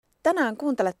Tänään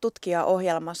Kuuntele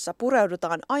tutkija-ohjelmassa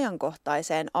pureudutaan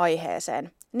ajankohtaiseen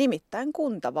aiheeseen, nimittäin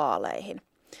kuntavaaleihin.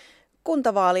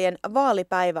 Kuntavaalien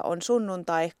vaalipäivä on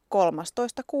sunnuntai 13.6.2021.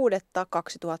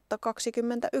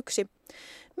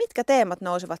 Mitkä teemat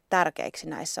nousevat tärkeiksi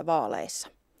näissä vaaleissa?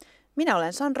 Minä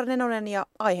olen Sandra Nenonen ja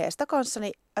aiheesta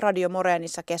kanssani Radio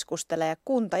Moreenissa keskustelee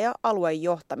kunta- ja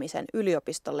aluejohtamisen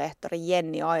yliopistonlehtori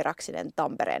Jenni Airaksinen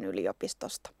Tampereen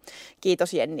yliopistosta.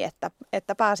 Kiitos Jenni,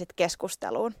 että pääsit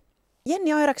keskusteluun.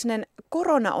 Jenni Airaksinen,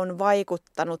 korona on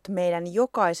vaikuttanut meidän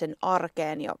jokaisen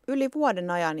arkeen jo yli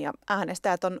vuoden ajan ja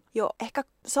äänestäjät on jo ehkä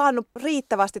saanut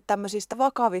riittävästi tämmöisistä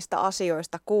vakavista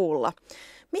asioista kuulla.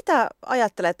 Mitä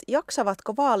ajattelet,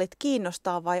 jaksavatko vaalit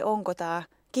kiinnostaa vai onko tämä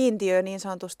kiintiö niin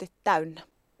sanotusti täynnä?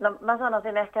 No mä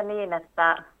sanoisin ehkä niin,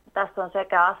 että tässä on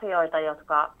sekä asioita,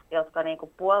 jotka niin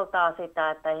kuin puoltaa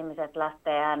sitä, että ihmiset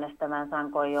lähtee äänestämään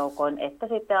sankoin joukoin, että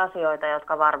sitten asioita,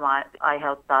 jotka varmaan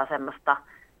aiheuttaa semmoista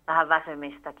vähän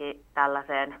väsymistäkin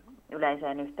tällaiseen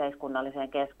yleiseen yhteiskunnalliseen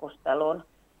keskusteluun.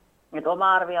 Nyt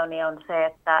oma arvioni on se,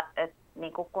 että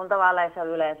niin kuin kuntavaaleissa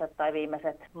yleensä tai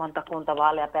viimeiset monta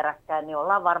kuntavaalia peräkkäin, niin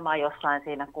ollaan varmaan jossain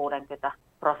siinä 60%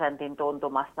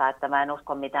 tuntumassa, että mä en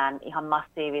usko mitään ihan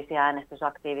massiivisia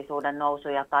äänestysaktiivisuuden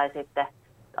nousuja tai sitten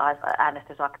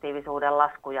äänestysaktiivisuuden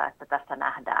laskuja, että tässä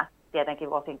nähdään. Tietenkin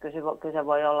kyse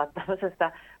voi olla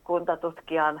tämmöisestä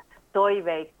kuntatutkijan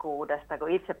toiveikkuudesta, kun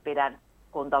itse pidän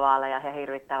kuntavaaleja ja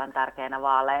hirvittävän tärkeinä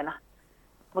vaaleina.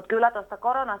 Mutta kyllä tuosta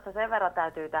koronasta sen verran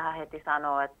täytyy tähän heti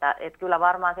sanoa, että kyllä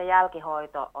varmaan se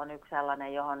jälkihoito on yksi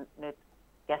sellainen, johon nyt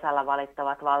kesällä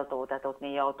valittavat valtuutetut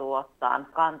niin joutuu ottamaan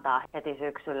kantaa heti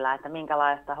syksyllä, että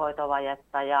minkälaista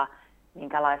hoitovajetta ja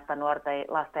minkälaista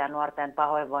lasten ja nuorten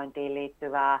pahoinvointiin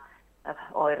liittyvää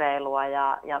oireilua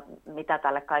ja mitä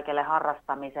tälle kaikelle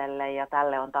harrastamiselle ja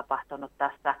tälle on tapahtunut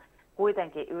tässä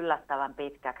kuitenkin yllättävän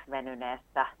pitkäksi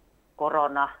venyneessä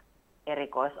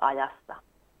korona-erikoisajassa.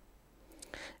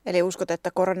 Eli uskot, että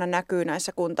korona näkyy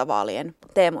näissä kuntavaalien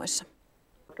teemoissa?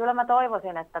 Kyllä mä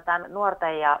toivoisin, että tämän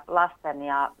nuorten ja lasten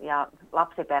ja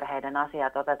lapsiperheiden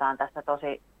asiat otetaan tässä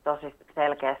tosi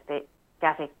selkeästi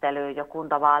käsittelyyn jo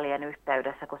kuntavaalien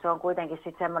yhteydessä, kun se on kuitenkin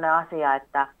sitten semmoinen asia,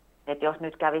 että jos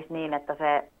nyt kävisi niin, että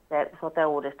se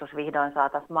sote-uudistus vihdoin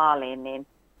saataisiin maaliin, niin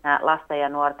nämä lasten ja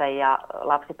nuorten ja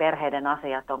lapsiperheiden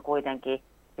asiat on kuitenkin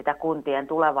sitä kuntien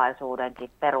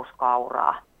tulevaisuudenkin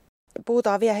peruskauraa.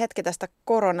 Puhutaan vielä hetki tästä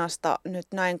koronasta. Nyt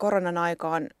näin koronan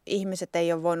aikaan ihmiset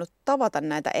ei ole voinut tavata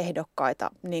näitä ehdokkaita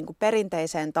niin kuin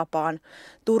perinteiseen tapaan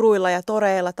turuilla ja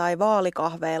toreilla tai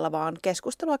vaalikahveilla, vaan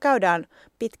keskustelua käydään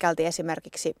pitkälti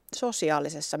esimerkiksi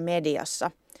sosiaalisessa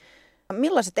mediassa.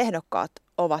 Millaiset ehdokkaat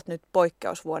ovat nyt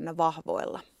poikkeusvuonna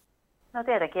vahvoilla? No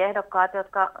tietenkin ehdokkaat,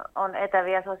 jotka on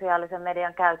etäviä sosiaalisen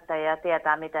median käyttäjiä ja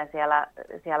tietää, miten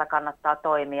siellä kannattaa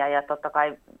toimia. Ja totta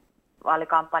kai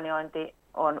vaalikampanjointi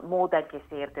on muutenkin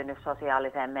siirtynyt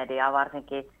sosiaaliseen mediaan,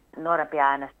 varsinkin nuorempia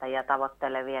äänestäjiä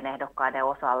tavoittelevien ehdokkaiden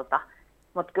osalta.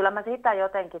 Mutta kyllä mä sitä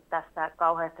jotenkin tässä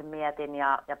kauheasti mietin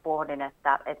ja pohdin,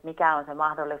 että mikä on se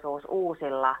mahdollisuus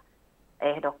uusilla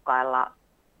ehdokkailla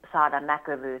saada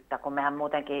näkyvyyttä, kun mehän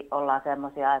muutenkin ollaan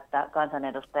semmoisia, että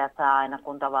kansanedustajat saa aina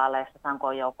kuntavaaleissa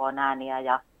sankoin joukoon ääniä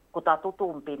ja kuta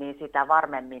tutumpi, niin sitä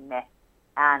varmemmin me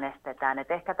äänestetään.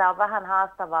 Et ehkä tämä on vähän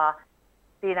haastavaa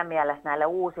siinä mielessä näille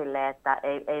uusille, että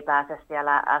ei pääse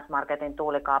siellä S-Marketin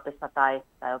tuulikaapissa tai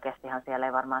oikeastihan siellä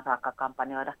ei varmaan saakka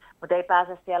kampanjoida, mutta ei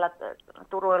pääse siellä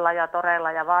turuilla ja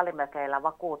toreilla ja vaalimökeillä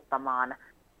vakuuttamaan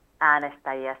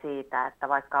äänestäjiä siitä, että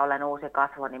vaikka olen uusi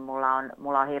kasvo, niin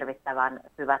mulla on hirvittävän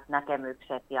hyvät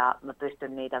näkemykset ja mä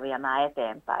pystyn niitä viemään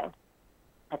eteenpäin.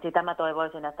 Et sitä mä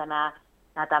toivoisin, että nämä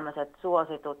tämmöiset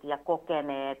suositut ja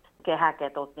kokeneet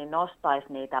kehäketut niin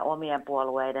nostaisi niitä omien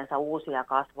puolueidensa uusia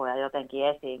kasvoja jotenkin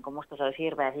esiin, kun musta se olisi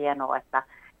hirveän hienoa, että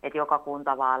joka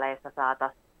kuntavaaleissa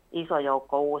saataisiin iso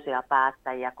joukko uusia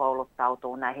päättäjiä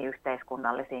kouluttautuu näihin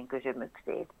yhteiskunnallisiin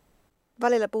kysymyksiin.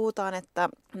 Välillä puhutaan, että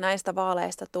näistä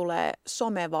vaaleista tulee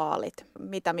somevaalit.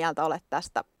 Mitä mieltä olet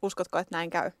tästä? Uskotko, että näin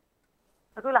käy?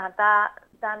 No kyllähän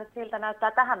tämä nyt siltä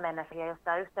näyttää tähän mennessä, ja jos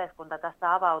tämä yhteiskunta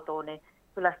tästä avautuu, niin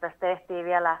kyllä sitä tehtiin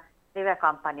vielä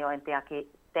live-kampanjointiakin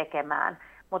tekemään.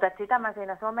 Mutta sitä mä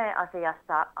siinä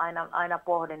some-asiassa aina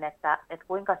pohdin, että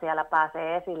kuinka siellä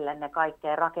pääsee esille ne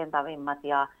kaikkein rakentavimmat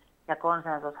ja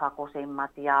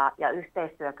konsensushakuisimmat ja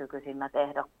yhteistyökykyisimmät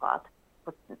ehdokkaat.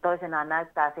 Toisinaan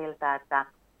näyttää siltä, että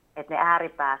ne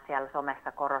ääripäät siellä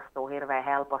somessa korostuu hirveän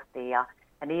helposti ja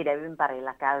niiden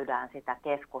ympärillä käydään sitä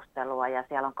keskustelua ja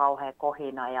siellä on kauhea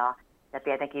kohina ja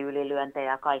tietenkin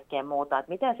ylilyöntejä ja kaikkea muuta.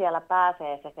 Että miten siellä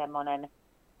pääsee se semmoinen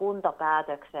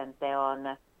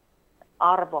kuntapäätöksenteon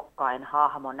arvokkain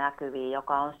hahmo näkyviin,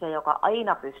 joka on se, joka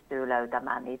aina pystyy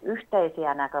löytämään niitä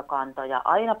yhteisiä näkökantoja,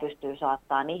 aina pystyy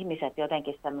saattamaan ihmiset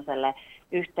jotenkin semmoiselle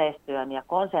yhteistyön ja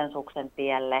konsensuksen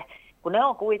tielle, kun ne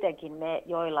on kuitenkin ne,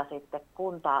 joilla sitten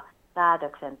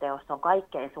kuntapäätöksenteossa on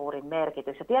kaikkein suurin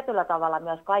merkitys ja tietyllä tavalla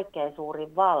myös kaikkein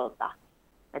suurin valta.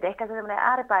 Et ehkä se semmoinen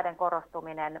ääripäiden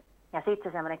korostuminen ja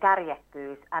sitten se semmoinen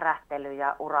kärjekkyys, ärähtely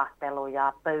ja urahtelu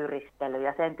ja pöyristely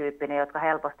ja sen tyyppinen, jotka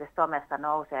helposti somessa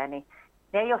nousee, niin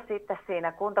ne ei ole sitten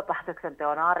siinä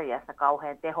kuntapäätöksenteon arjessa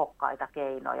kauhean tehokkaita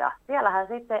keinoja. Siellähän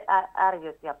sitten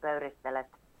ärjyt ja pöyristelet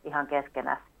ihan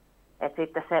keskenässä. Et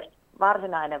sitten se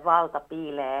varsinainen valta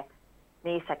piilee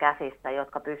niissä käsissä,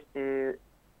 jotka pystyy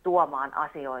tuomaan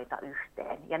asioita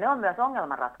yhteen. Ja ne on myös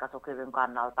ongelmanratkaisukyvyn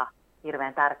kannalta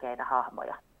hirveän tärkeitä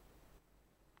hahmoja.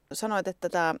 Sanoit, että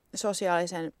tämä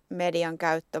sosiaalisen median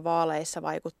käyttö vaaleissa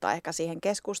vaikuttaa ehkä siihen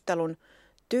keskustelun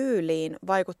tyyliin.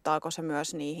 Vaikuttaako se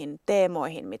myös niihin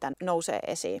teemoihin, mitä nousee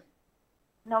esiin?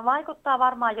 No vaikuttaa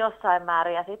varmaan jossain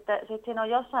määrin ja sitten siinä on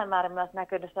jossain määrin myös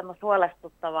näkynyt semmoista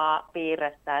huolestuttavaa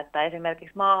piirrettä, että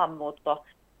esimerkiksi maahanmuutto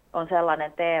on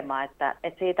sellainen teema, että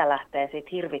siitä lähtee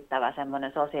sit hirvittävä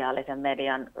semmoinen sosiaalisen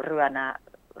median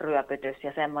ryöpytys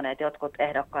ja semmoinen, että jotkut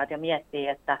ehdokkaat jo miettii,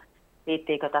 että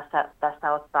viittiikö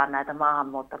tässä ottaa näitä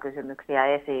maahanmuuttokysymyksiä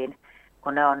esiin,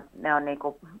 kun ne on niin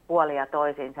kuin puolin ja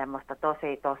toisin semmoista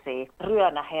tosi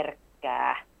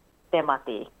ryönäherkkää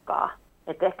tematiikkaa.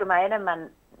 Et ehkä mä enemmän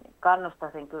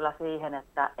kannustaisin kyllä siihen,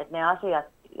 että ne asiat,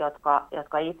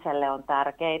 jotka itselle on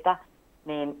tärkeitä,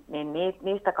 niin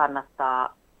niistä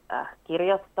kannattaa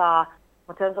kirjoittaa,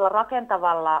 mutta semmoisella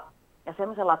rakentavalla ja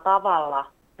semmoisella tavalla,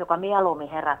 joka mieluummin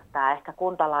herättää ehkä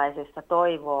kuntalaisissa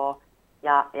toivoa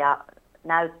ja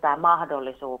näyttää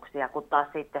mahdollisuuksia, kun taas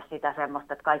sitten sitä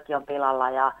semmoista, että kaikki on pilalla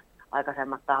ja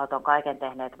aikaisemmat tahot on kaiken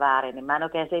tehneet väärin, niin mä en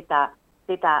oikein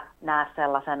sitä näe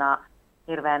sellaisena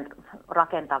hirveän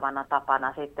rakentavana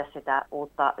tapana sitten sitä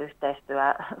uutta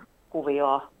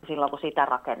yhteistyökuvioa silloin, kun sitä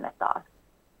rakennetaan.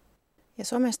 Ja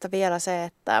somesta vielä se,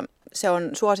 että se on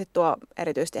suosittua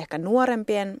erityisesti ehkä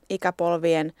nuorempien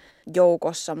ikäpolvien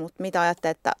joukossa, mutta mitä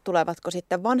ajattelet, että tulevatko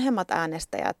sitten vanhemmat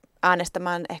äänestäjät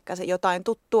äänestämään ehkä se jotain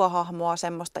tuttua hahmoa,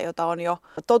 semmoista, jota on jo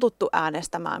totuttu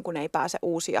äänestämään, kun ei pääse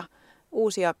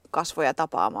uusia kasvoja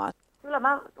tapaamaan?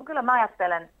 Kyllä mä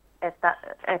ajattelen, että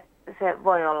se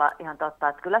voi olla ihan totta,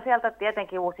 että kyllä sieltä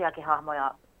tietenkin uusiakin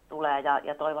hahmoja tulee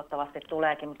ja toivottavasti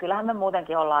tuleekin, mutta kyllähän me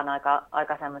muutenkin ollaan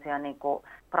aika semmoisia niin kuin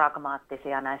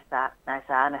pragmaattisia näissä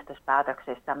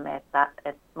äänestyspäätöksissämme, että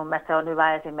mun mielestä se on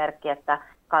hyvä esimerkki, että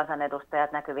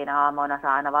kansanedustajat näkyvinä aamoina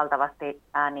saa aina valtavasti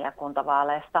ääniä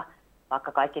kuntavaaleista,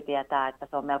 vaikka kaikki tietää, että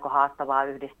se on melko haastavaa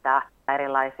yhdistää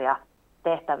erilaisia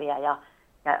tehtäviä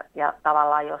ja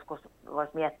tavallaan joskus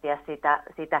voisi miettiä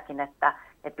sitäkin, että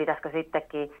pitäisikö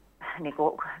sittenkin niin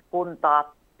kuin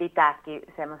kuntaa pitääkin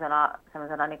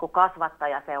semmoisena niin kuin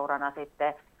kasvattajaseurana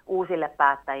sitten uusille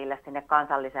päättäjille sinne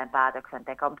kansalliseen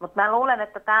päätöksentekoon. Mutta mä luulen,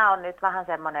 että tämä on nyt vähän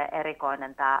semmoinen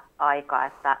erikoinen tämä aika,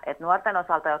 että nuorten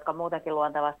osalta, jotka muutenkin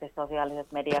luontevasti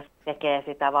sosiaaliset mediat tekee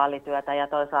sitä vaalityötä ja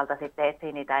toisaalta sitten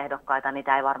etsii niitä ehdokkaita,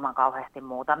 niitä ei varmaan kauheasti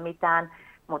muuta mitään,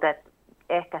 mutta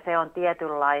ehkä se on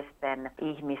tietynlaisten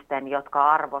ihmisten,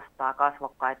 jotka arvostaa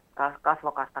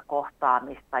kasvokasta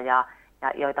kohtaamista ja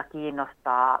joita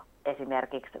kiinnostaa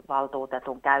esimerkiksi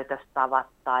valtuutetun käytöstavat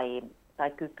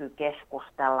tai kyky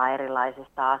keskustella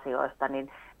erilaisista asioista,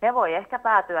 niin ne voi ehkä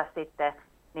päätyä sitten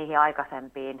niihin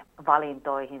aikaisempiin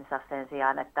valintoihinsa sen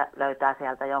sijaan, että löytää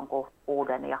sieltä jonkun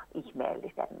uuden ja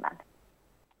ihmeellisemmän.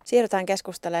 Siirrytään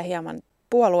keskustelemaan hieman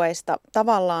puolueista.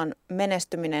 Tavallaan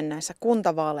menestyminen näissä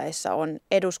kuntavaaleissa on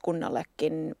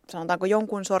eduskunnallekin, sanotaanko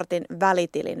jonkun sortin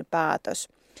välitilin päätös.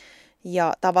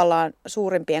 Ja tavallaan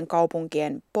suurimpien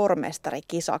kaupunkien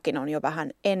pormestarikisakin on jo vähän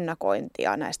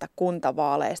ennakointia näistä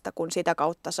kuntavaaleista, kun sitä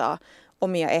kautta saa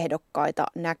omia ehdokkaita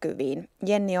näkyviin.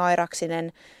 Jenni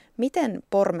Airaksinen, miten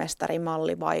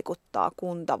pormestarimalli vaikuttaa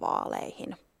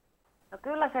kuntavaaleihin? No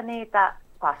kyllä se niitä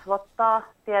kasvottaa.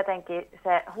 Tietenkin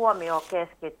se huomio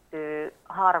keskittyy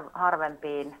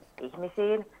harvempiin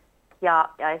ihmisiin. Ja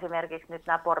esimerkiksi nyt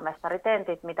nämä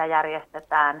pormestaritentit, mitä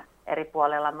järjestetään eri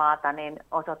puolilla maata, niin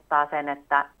osoittaa sen,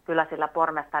 että kyllä sillä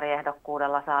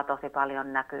pormestariehdokkuudella saa tosi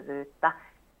paljon näkyvyyttä.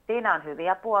 Siinä on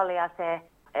hyviä puolia se,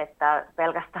 että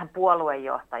pelkästään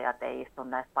puoluejohtajat ei istu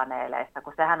näissä paneeleissa,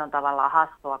 kun sehän on tavallaan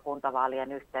hassua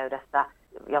kuntavaalien yhteydessä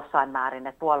jossain määrin,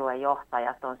 että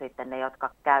puoluejohtajat on sitten ne, jotka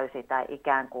käy sitä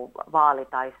ikään kuin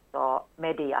vaalitaistoa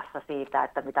mediassa siitä,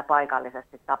 että mitä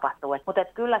paikallisesti tapahtuu. Mutta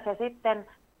kyllä se sitten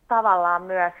tavallaan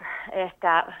myös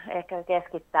ehkä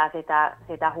keskittää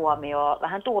sitä huomioon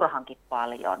vähän turhankin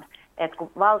paljon, että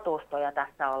kun valtuustoja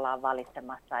tässä ollaan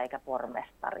valitsemassa eikä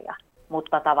pormestaria,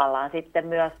 mutta tavallaan sitten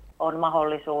myös on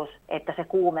mahdollisuus, että se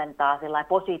kuumentaa sillä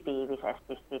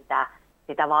positiivisesti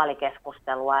sitä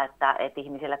vaalikeskustelua, että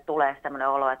ihmisille tulee sellainen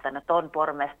olo, että ne on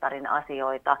pormestarin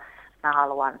asioita, mä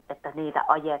haluan, että niitä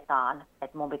ajetaan,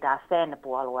 että mun pitää sen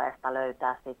puolueesta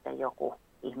löytää sitten joku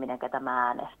ihminen, ketä mä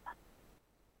äänestän.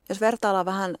 Jos vertaillaan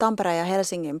vähän Tampereen ja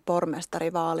Helsingin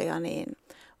pormestarivaalia, niin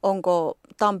onko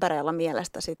Tampereella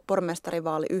mielestäsi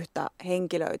pormestarivaali yhtä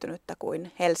henkilöitynyttä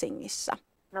kuin Helsingissä?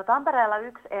 No Tampereella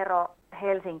yksi ero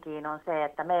Helsinkiin on se,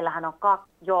 että meillähän on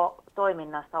 2 jo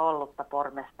toiminnassa ollutta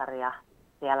pormestaria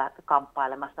siellä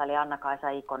kamppailemassa, eli Anna-Kaisa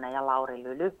Ikonen ja Lauri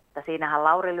Lyly. Siinähän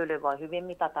Lauri Lyly voi hyvin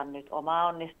mitata nyt omaa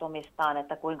onnistumistaan,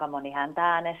 että kuinka moni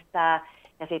häntä äänestää.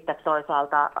 Ja sitten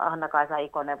toisaalta Anna-Kaisa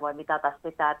Ikonen voi mitata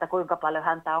sitä, että kuinka paljon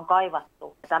häntä on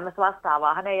kaivattu. Tämmöistä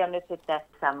vastaavaahan ei ole nyt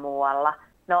sitten muualla.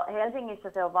 No Helsingissä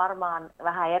se on varmaan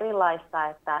vähän erilaista,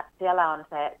 että siellä on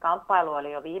se kamppailu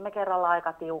oli jo viime kerralla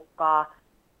aika tiukkaa.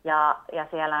 Ja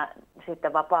siellä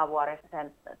sitten Vapaavuori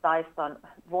sen taiston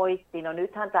voitti. No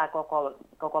nythän tämä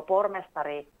koko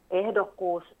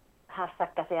pormestariehdokkuus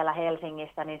hässäkkä siellä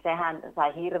Helsingissä, niin sehän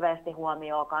sai hirveästi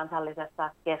huomioon kansallisessa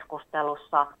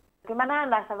keskustelussa. Kyllä mä näen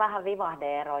näissä vähän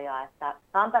vivahde-eroja, että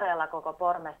Tampereella koko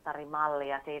pormestarimalli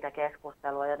ja siitä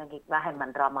keskustelua on jotenkin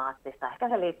vähemmän dramaattista. Ehkä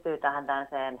se liittyy tähän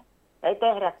ei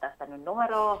tehdä tästä nyt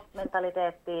numeroa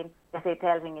mentaliteettiin. Ja sitten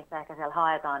Helsingissä ehkä siellä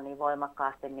haetaan niin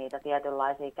voimakkaasti niitä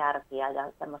tietynlaisia kärkiä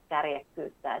ja semmoista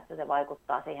kärjekkyyttä, että se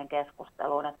vaikuttaa siihen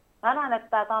keskusteluun. Mä näen, että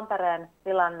tämä Tampereen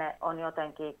tilanne on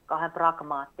jotenkin kauhean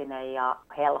pragmaattinen ja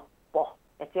helppo.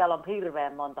 Että siellä on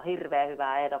hirveän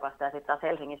hyvää ehdokasta ja sitten taas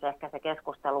Helsingissä ehkä se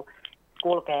keskustelu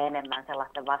kulkee enemmän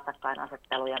sellaisten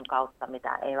vastakkainasettelujen kautta,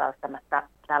 mitä ei välttämättä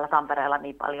täällä Tampereella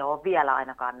niin paljon ole vielä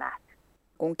ainakaan nähty.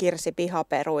 Kun Kirsi Piha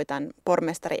perui tämän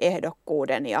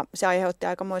pormestariehdokkuuden ja se aiheutti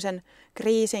aikamoisen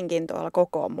kriisinkin tuolla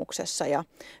kokoomuksessa ja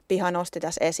Piha nosti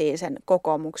tässä esiin sen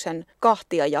kokoomuksen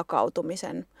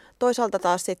kahtiajakautumisen. Toisaalta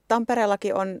taas sitten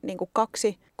Tampereellakin on niin kuin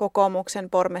 2 kokoomuksen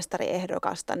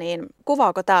pormestariehdokasta, niin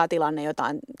kuvaako tämä tilanne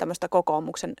jotain tämmöistä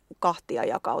kokoomuksen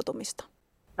kahtiajakautumista?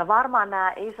 No varmaan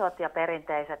nämä isot ja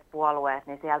perinteiset puolueet,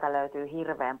 niin sieltä löytyy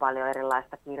hirveän paljon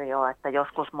erilaista kirjoa, että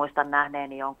joskus muistan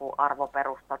nähneeni jonkun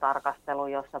arvoperustatarkastelu,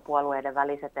 jossa puolueiden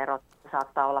väliset erot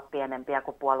saattaa olla pienempiä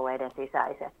kuin puolueiden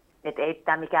sisäiset. Et ei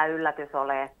tämä mikään yllätys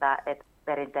ole, että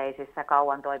perinteisissä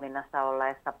kauan toiminnassa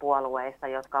olleissa puolueissa,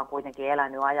 jotka on kuitenkin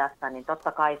elänyt ajassa, niin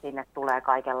totta kai sinne tulee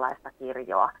kaikenlaista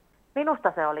kirjoa.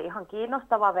 Minusta se oli ihan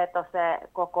kiinnostava veto se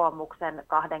kokoomuksen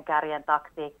 2 kärjen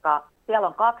taktiikka. Siellä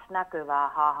on 2 näkyvää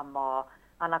hahmoa,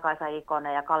 Anna-Kaisa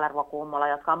Ikonen ja Kalervo Kummola,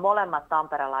 jotka on molemmat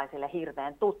tamperelaisille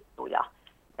hirveän tuttuja.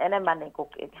 Enemmän niin kuin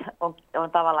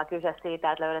on tavallaan kyse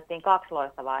siitä, että löydettiin 2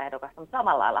 loistavaa ehdokasta, mutta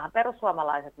samalla laillahan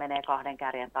perussuomalaiset menee 2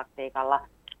 kärjen taktiikalla.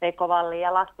 Veikko Valli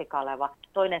ja Lasti Kaleva.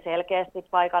 Toinen selkeästi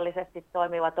paikallisesti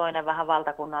toimiva, toinen vähän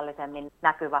valtakunnallisemmin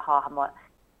näkyvä hahmo.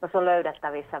 Jos on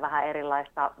löydettävissä vähän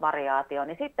erilaista variaatiota,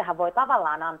 niin sittenhän voi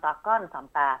tavallaan antaa kansan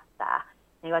päättää.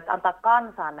 Niin, että antaa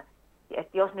kansan,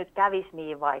 että jos nyt kävisi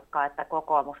niin vaikka, että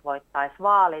kokoomus voittaisi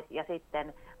vaalit ja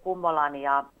sitten Kummolan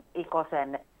ja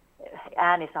Ikosen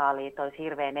äänisaaliit olisi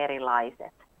hirveän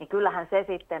erilaiset, niin kyllähän se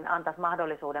sitten antaisi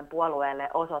mahdollisuuden puolueelle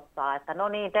osoittaa, että no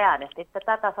niin, te äänestitte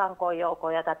tätä sankoin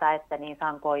joukoin ja tätä ette niin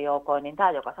sankoin joukoin, niin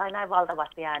tämä, joka sai näin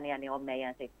valtavasti ääniä, niin on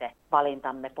meidän sitten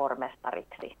valintamme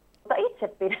pormestariksi. Mutta itse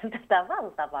pidän tätä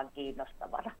valtavan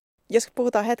kiinnostavana. Jos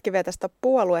puhutaan hetki vielä tästä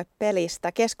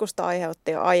puoluepelistä, keskusta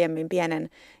aiheutti jo aiemmin pienen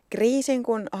kriisin,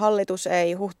 kun hallitus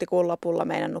ei huhtikuun lopulla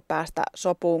meinannut päästä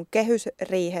sopuun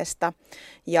kehysriihestä.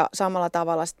 Ja samalla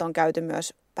tavalla sitten on käyty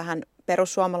myös vähän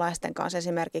perussuomalaisten kanssa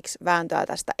esimerkiksi vääntöä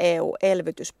tästä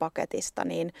EU-elvytyspaketista.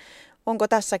 Niin onko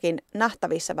tässäkin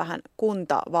nähtävissä vähän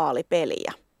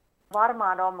kuntavaalipeliä?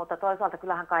 Varmaan on, mutta toisaalta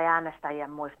kyllähän kai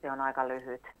äänestäjien muisti on aika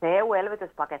lyhyt. Se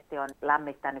EU-elvytyspaketti on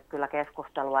lämmittänyt kyllä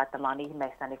keskustelua, että mä oon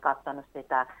ihmeissäni katsonut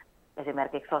sitä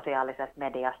esimerkiksi sosiaalisessa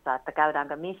mediassa, että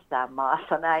käydäänkö missään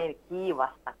maassa näin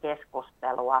kiivasta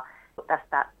keskustelua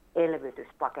tästä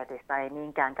elvytyspaketista. Ei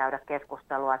niinkään käydä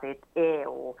keskustelua siitä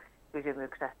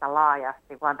EU-kysymyksestä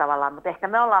laajasti, vaan tavallaan, mutta ehkä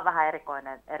me ollaan vähän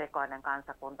erikoinen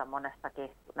kansakunta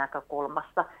monestakin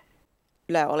näkökulmasta.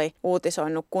 Yle oli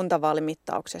uutisoinut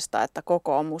kuntavaalimittauksesta, että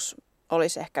kokoomus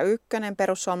olisi ehkä 1,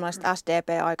 perussuomalaiset SDP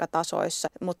aika tasoissa,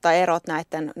 mutta erot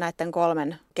näiden 3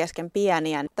 kesken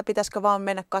pieniä. Että pitäisikö vaan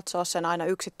mennä katsoa sen aina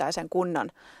yksittäisen kunnan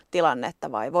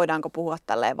tilannetta vai voidaanko puhua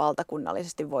tälleen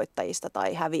valtakunnallisesti voittajista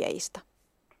tai häviäjistä?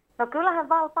 No kyllähän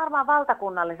varmaan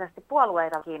valtakunnallisesti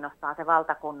puolueita kiinnostaa se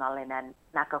valtakunnallinen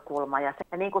näkökulma. Ja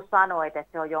niin kuin sanoit,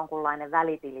 että se on jonkunlainen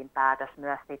välitilinpäätös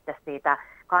myös sitten siitä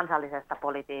kansallisesta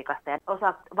politiikasta. Ja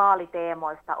osa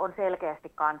vaaliteemoista on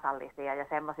selkeästi kansallisia ja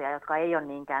semmoisia, jotka ei ole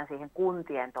niinkään siihen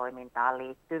kuntien toimintaan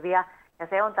liittyviä. Ja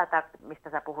se on tätä, mistä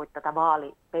sä puhuit, tätä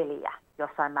vaalipeliä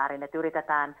jossain määrin, että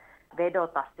yritetään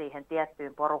vedota siihen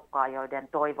tiettyyn porukkaan, joiden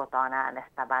toivotaan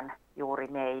äänestävän juuri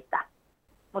meitä.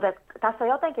 Mutta tässä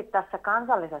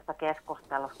kansallisessa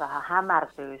keskustelussa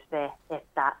hämärtyy se,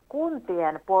 että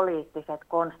kuntien poliittiset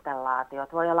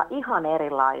konstellaatiot voi olla ihan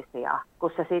erilaisia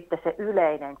kuin se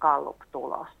yleinen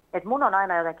Gallup-tulos. Et mun on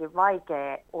aina jotenkin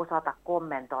vaikea osata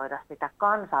kommentoida sitä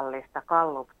kansallista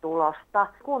Gallup-tulosta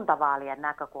kuntavaalien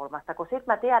näkökulmasta, kun sitten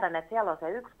mä tiedän, että siellä on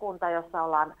se yksi kunta, jossa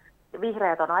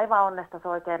vihreät on aivan onnestas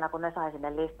oikeana, kun ne sai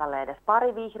sinne listalle edes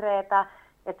pari vihreätä.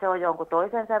 Että se on jonkun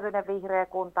toisen sävyinen vihreä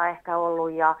kunta ehkä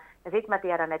ollut. Ja sitten mä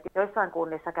tiedän, että joissain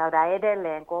kunnissa käydään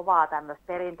edelleen kovaa tämmöistä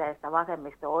perinteistä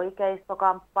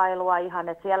vasemmisto-oikeistokamppailua ihan,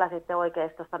 että siellä sitten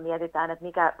oikeistosta mietitään, että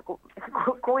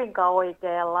kuinka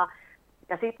oikealla.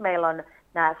 Ja sitten meillä on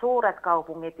nämä suuret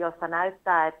kaupungit, joissa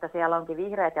näyttää, että siellä onkin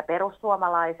vihreät ja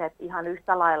perussuomalaiset ihan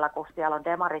yhtä lailla, kun siellä on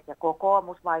demarit ja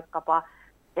kokoomus vaikkapa.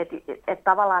 Että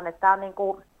tavallaan, että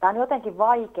tämä on jotenkin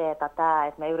vaikeaa tämä,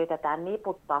 että me yritetään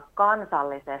niputtaa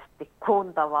kansallisesti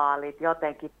kuntavaalit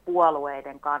jotenkin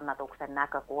puolueiden kannatuksen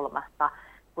näkökulmasta,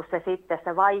 kun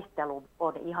se vaihtelu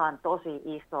on ihan tosi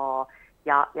iso.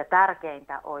 Ja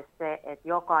tärkeintä olisi se, että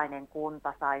jokainen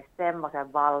kunta saisi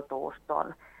semmoisen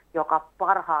valtuuston, joka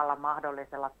parhaalla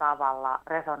mahdollisella tavalla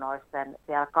resonoisi sen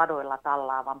siellä kaduilla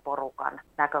tallaavan porukan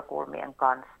näkökulmien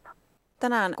kanssa.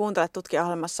 Tänään Kuuntele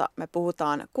 -tutkijaohjelmassa me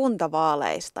puhutaan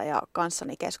kuntavaaleista ja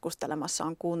kanssani keskustelemassa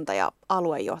on kunta- ja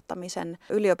aluejohtamisen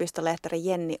yliopistonlehtori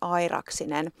Jenni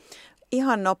Airaksinen.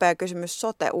 Ihan nopea kysymys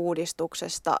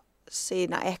sote-uudistuksesta.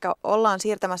 Siinä ehkä ollaan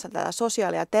siirtämässä tätä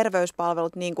sosiaali- ja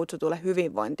terveyspalvelut niin kutsutulle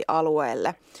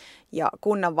hyvinvointialueelle. Ja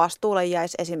kunnan vastuulle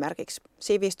jäisi esimerkiksi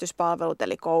sivistyspalvelut,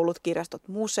 eli koulut, kirjastot,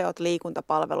 museot,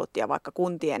 liikuntapalvelut ja vaikka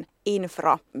kuntien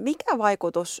infra. Mikä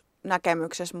vaikutus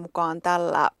näkemyksessä mukaan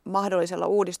tällä mahdollisella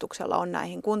uudistuksella on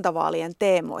näihin kuntavaalien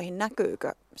teemoihin?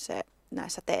 Näkyykö se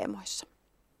näissä teemoissa?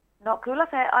 No kyllä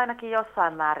se ainakin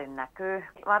jossain määrin näkyy,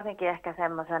 varsinkin ehkä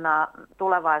semmoisena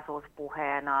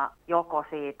tulevaisuuspuheena joko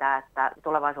siitä, että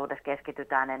tulevaisuudessa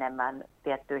keskitytään enemmän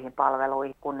tiettyihin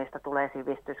palveluihin, kunnista tulee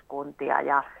sivistyskuntia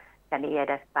ja niin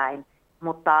edespäin.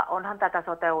 Mutta onhan tätä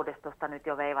sote-uudistusta nyt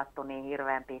jo veivattu niin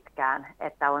hirveän pitkään,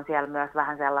 että on siellä myös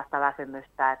vähän sellaista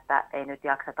väsymystä, että ei nyt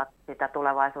jakseta sitä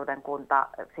tulevaisuuden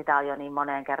sitä on jo niin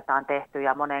moneen kertaan tehty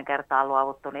ja moneen kertaan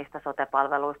luovuttu niistä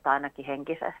sote-palveluista ainakin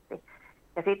henkisesti.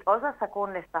 Ja sitten osassa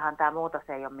kunnistahan tämä muutos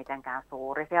ei ole mitenkään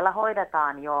suuri. Siellä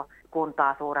hoidetaan jo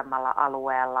kuntaa suuremmalla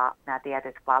alueella nämä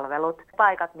tietyt palvelut.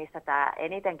 Paikat, missä tämä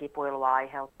eniten kipuilua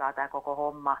aiheuttaa, tämä koko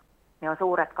homma, niin on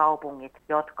suuret kaupungit,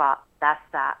 jotka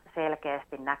tässä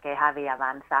selkeästi näkee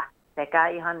häviävänsä sekä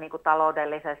ihan niin kuin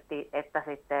taloudellisesti että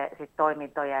sitten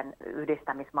toimintojen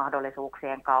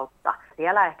yhdistämismahdollisuuksien kautta.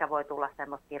 Siellä ehkä voi tulla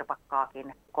semmoista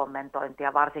kirpakkaakin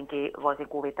kommentointia, varsinkin voisin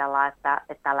kuvitella, että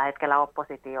tällä hetkellä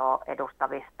oppositio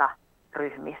edustavista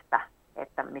ryhmistä,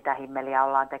 että mitä himmeliä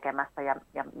ollaan tekemässä ja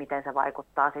miten se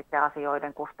vaikuttaa sitten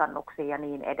asioiden kustannuksiin ja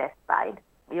niin edespäin.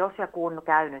 Jos ja kun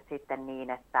käy nyt sitten niin,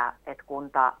 että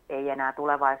kunta ei enää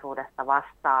tulevaisuudessa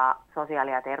vastaa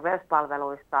sosiaali- ja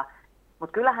terveyspalveluista,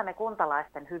 mutta kyllähän ne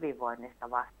kuntalaisten hyvinvoinnista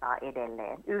vastaa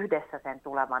edelleen yhdessä sen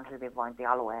tulevan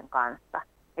hyvinvointialueen kanssa.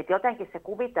 Et jotenkin se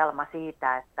kuvitelma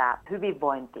siitä, että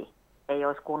hyvinvointi ei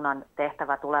olisi kunnan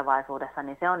tehtävä tulevaisuudessa,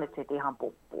 niin se on nyt sitten ihan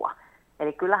puppua.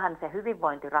 Eli kyllähän se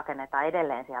hyvinvointi rakennetaan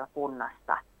edelleen siellä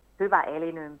kunnassa. Hyvä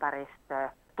elinympäristö,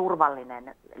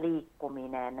 turvallinen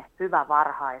liikkuminen, hyvä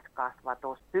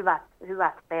varhaiskasvatus,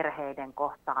 hyvät perheiden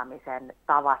kohtaamisen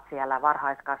tavat siellä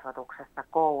varhaiskasvatuksessa,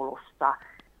 koulussa,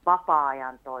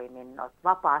 vapaa-ajan toiminnot,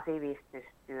 vapaa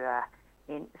sivistystyö,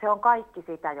 niin se on kaikki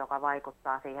sitä, joka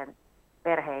vaikuttaa siihen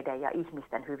perheiden ja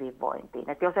ihmisten hyvinvointiin.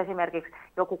 Et jos esimerkiksi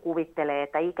joku kuvittelee,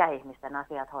 että ikäihmisten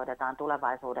asiat hoidetaan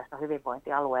tulevaisuudessa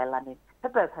hyvinvointialueella, niin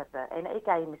höpö, ei ne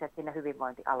ikäihmiset sinne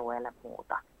hyvinvointialueelle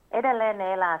muuta. Edelleen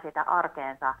ne elää sitä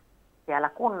arkeensa siellä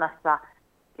kunnassa,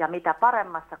 ja mitä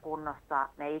paremmassa kunnossa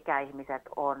ne ikäihmiset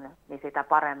on, niin sitä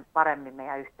paremmin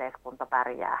meidän yhteiskunta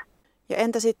pärjää. Ja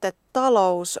entä sitten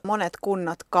talous? Monet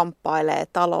kunnat kamppailee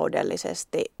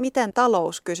taloudellisesti. Miten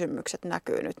talouskysymykset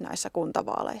näkyy nyt näissä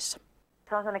kuntavaaleissa?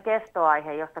 Se on sellainen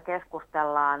kestoaihe, josta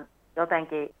keskustellaan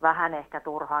jotenkin vähän ehkä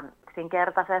turhan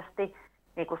yksinkertaisesti.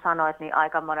 Niin kuin sanoit, niin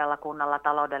aika monella kunnalla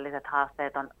taloudelliset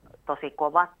haasteet on tosi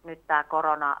kovat. Nyt tämä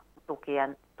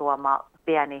koronatukien tuoma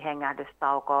pieni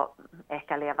hengähdystauko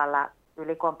ehkä lievällä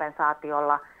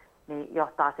ylikompensaatiolla niin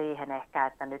johtaa siihen ehkä,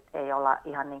 että nyt ei olla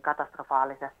ihan niin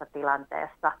katastrofaalisessa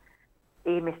tilanteessa.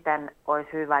 Ihmisten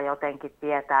olisi hyvä jotenkin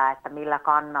tietää, että millä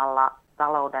kannalla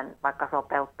talouden vaikka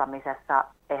sopeuttamisessa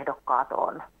ehdokkaat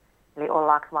on. Eli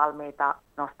ollaanko valmiita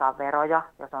nostaa veroja,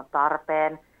 jos on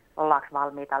tarpeen, ollaanko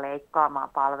valmiita leikkaamaan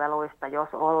palveluista, jos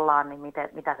ollaan, niin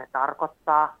mitä se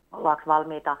tarkoittaa, ollaanko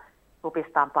valmiita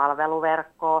supistamaan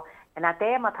palveluverkkoa. Ja nämä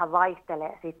teemathan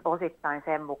vaihtelee sit osittain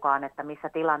sen mukaan, että missä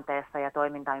tilanteessa ja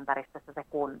toimintaympäristössä se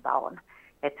kunta on.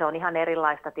 Et se on ihan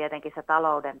erilaista tietenkin se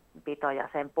taloudenpito ja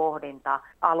sen pohdinta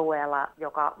alueella,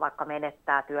 joka vaikka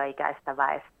menettää työikäistä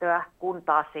väestöä, kun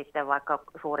taas sitten vaikka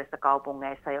suurissa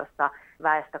kaupungeissa, jossa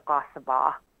väestö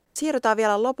kasvaa. Siirrytään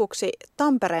vielä lopuksi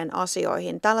Tampereen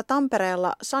asioihin. Täällä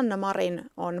Tampereella Sanna Marin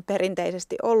on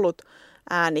perinteisesti ollut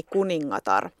ääni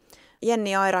kuningatar.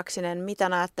 Jenni Airaksinen, mitä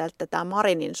näette, että tämä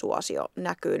Marinin suosio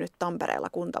näkyy nyt Tampereella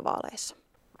kuntavaaleissa?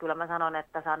 Kyllä mä sanon,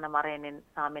 että Sanna Marinin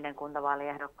saaminen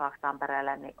kuntavaaliehdokkaaksi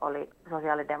Tampereelle niin oli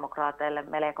sosiaalidemokraateille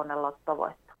melkoinen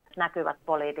lottovoitto. Näkyvät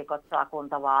poliitikot saa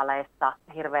kuntavaaleista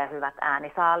hirveän hyvät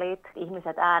äänisaaliit.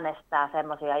 Ihmiset äänestää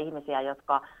semmoisia ihmisiä,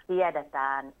 jotka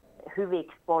tiedetään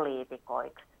hyviksi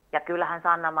poliitikoiksi. Ja kyllähän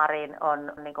Sanna Marin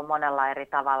on niin kuin monella eri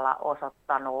tavalla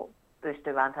osoittanut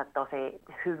pystyvänsä tosi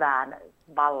hyvään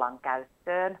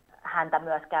vallankäyttöön. Häntä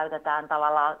myös käytetään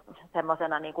tavallaan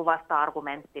semmoisena niin kuin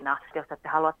vasta-argumenttina, että jos ette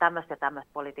halua tämmöistä ja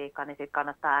tämmöistä politiikkaa, niin sitten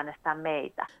kannattaa äänestää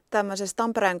meitä. Tämmöisessä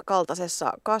Tampereen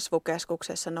kaltaisessa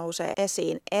kasvukeskuksessa nousee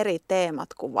esiin eri teemat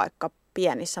kuin vaikka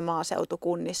pienissä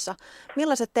maaseutukunnissa.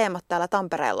 Millaiset teemat täällä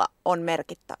Tampereella on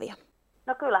merkittäviä?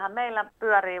 No kyllähän meillä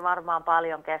pyörii varmaan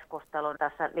paljon keskustelua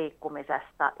tässä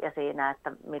liikkumisesta ja siinä,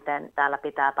 että miten täällä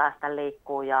pitää päästä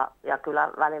liikkumaan ja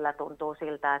kyllä välillä tuntuu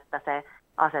siltä, että se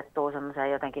asettuu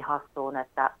semmoiseen jotenkin hassuun,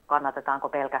 että kannatetaanko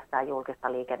pelkästään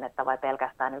julkista liikennettä vai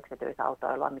pelkästään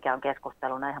yksityisautoilua, mikä on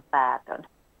keskusteluna ihan päätön.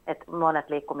 Et monet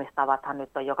liikkumistavathan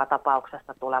nyt on joka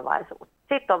tapauksessa tulevaisuus.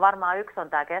 Sitten on varmaan yksi on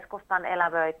tämä keskustan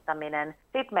elävöittäminen.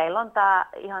 Sitten meillä on tämä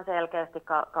ihan selkeästi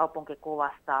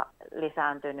kaupunkikuvasta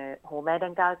lisääntynyt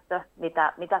huumeiden käyttö,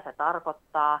 mitä se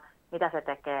tarkoittaa, mitä se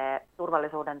tekee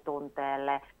turvallisuuden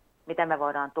tunteelle, miten me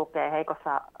voidaan tukea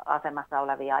heikossa asemassa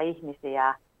olevia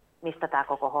ihmisiä, mistä tämä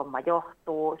koko homma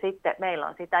johtuu. Sitten meillä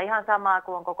on sitä ihan samaa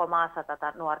kuin on koko maassa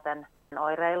tätä nuorten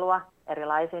oireilua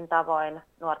erilaisin tavoin,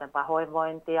 nuorten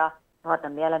pahoinvointia,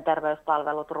 nuorten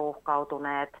mielenterveyspalvelut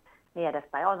ruuhkautuneet, niin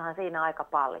edespäin. Onhan siinä aika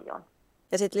paljon.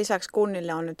 Ja sitten lisäksi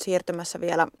kunnille on nyt siirtymässä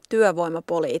vielä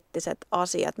työvoimapoliittiset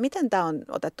asiat. Miten tämä on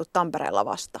otettu Tampereella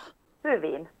vastaan?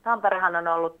 Hyvin. Tamperehan on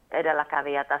ollut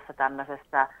edelläkävijä tässä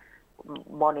tämmöisessä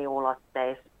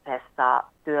moniulotteisessa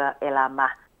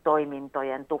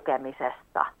työelämätoimintojen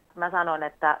tukemisesta. Mä sanon,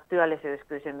 että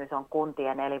työllisyyskysymys on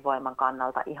kuntien elinvoiman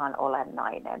kannalta ihan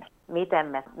olennainen. Miten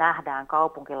me nähdään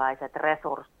kaupunkilaiset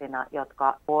resurssina,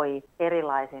 jotka voi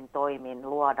erilaisin toimin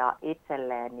luoda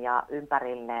itselleen ja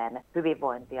ympärilleen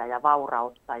hyvinvointia ja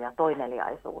vaurautta ja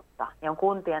toimeliaisuutta. Ja on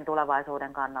kuntien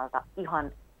tulevaisuuden kannalta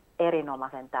ihan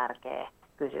erinomaisen tärkeä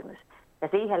kysymys. Ja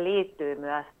siihen liittyy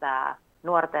myös tämä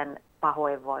nuorten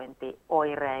pahoinvointi,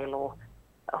 oireilu,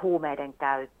 huumeiden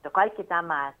käyttö, kaikki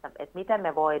tämä, että miten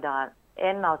me voidaan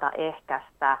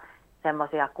ennaltaehkäistä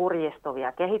semmoisia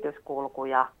kurjistuvia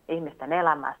kehityskulkuja ihmisten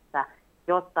elämässä,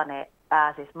 jotta ne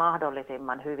pääsis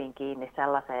mahdollisimman hyvin kiinni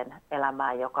sellaiseen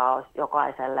elämään, joka olisi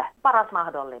jokaiselle paras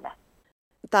mahdollinen.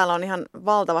 Täällä on ihan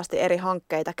valtavasti eri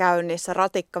hankkeita käynnissä.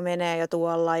 Ratikka menee jo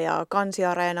tuolla ja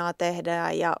kansiareenaa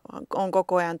tehdään ja on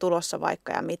koko ajan tulossa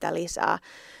vaikka ja mitä lisää.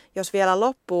 Jos vielä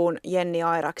loppuun Jenni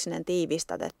Airaksinen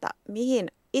tiivistät, että mihin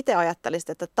itse ajattelisit,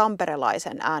 että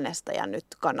tamperelaisen äänestäjän nyt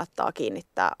kannattaa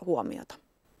kiinnittää huomiota?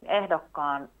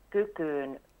 Ehdokkaan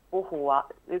kykyyn puhua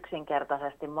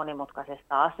yksinkertaisesti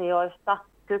monimutkaisista asioista,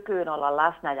 kykyyn olla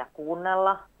läsnä ja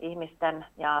kuunnella ihmisten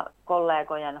ja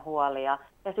kollegojen huolia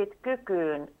ja sitten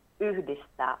kykyyn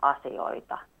yhdistää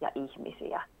asioita ja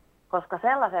ihmisiä, koska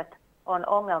sellaiset on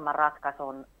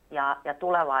ongelmanratkaisun ja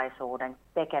tulevaisuuden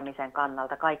tekemisen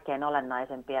kannalta kaikkein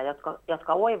olennaisempia,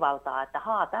 jotka oivaltaa, että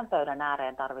tämän pöydän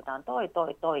ääreen tarvitaan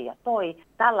toi ja toi.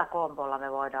 Tällä kombolla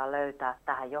me voidaan löytää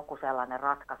tähän joku sellainen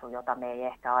ratkaisu, jota me ei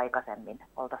ehkä aikaisemmin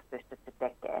oltaisi pystytty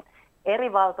tekemään.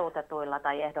 Eri valtuutetuilla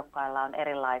tai ehdokkailla on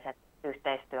erilaiset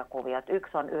yhteistyökuviot.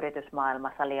 Yksi on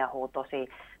yritysmaailmassa liehuu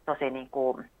tosi niin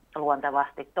kuin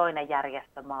luontevasti, toinen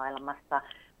järjestömaailmassa.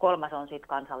 Kolmas on sitten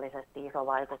kansallisesti iso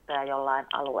vaikuttaja jollain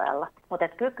alueella. Mutta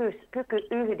kyky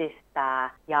yhdistää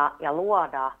ja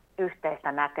luoda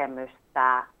yhteistä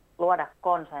näkemystä, luoda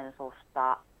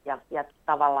konsensusta ja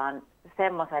tavallaan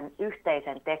semmoisen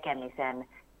yhteisen tekemisen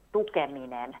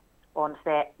tukeminen on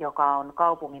se, joka on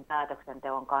kaupungin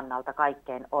päätöksenteon kannalta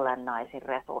kaikkein olennaisin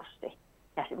resurssi.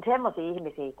 Ja semmoisia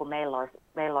ihmisiä, kun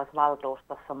meillä olisi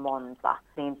valtuustossa monta,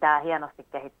 niin tämä hienosti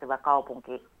kehittyvä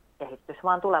kaupunki kehittyisi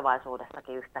vaan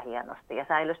tulevaisuudessakin yhtä hienosti ja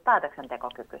säilyisi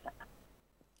päätöksentekokykyisenä.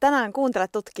 Tänään Kuuntele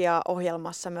tutkijaa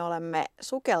 -ohjelmassa me olemme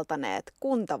sukeltaneet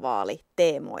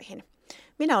kuntavaaliteemoihin.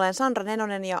 Minä olen Sandra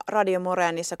Nenonen ja Radio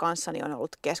Moreenissa kanssani on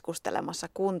ollut keskustelemassa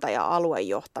kunta- ja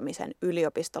aluejohtamisen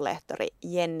yliopistonlehtori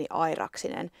Jenni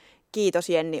Airaksinen. Kiitos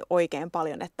Jenni oikein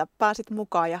paljon, että pääsit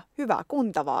mukaan ja hyvää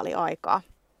kuntavaaliaikaa.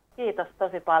 Kiitos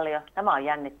tosi paljon. Tämä on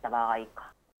jännittävää aikaa.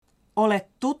 Olet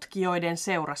tutkijoiden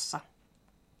seurassa.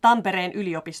 Tampereen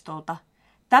yliopistolta.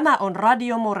 Tämä on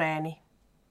Radio Moreeni.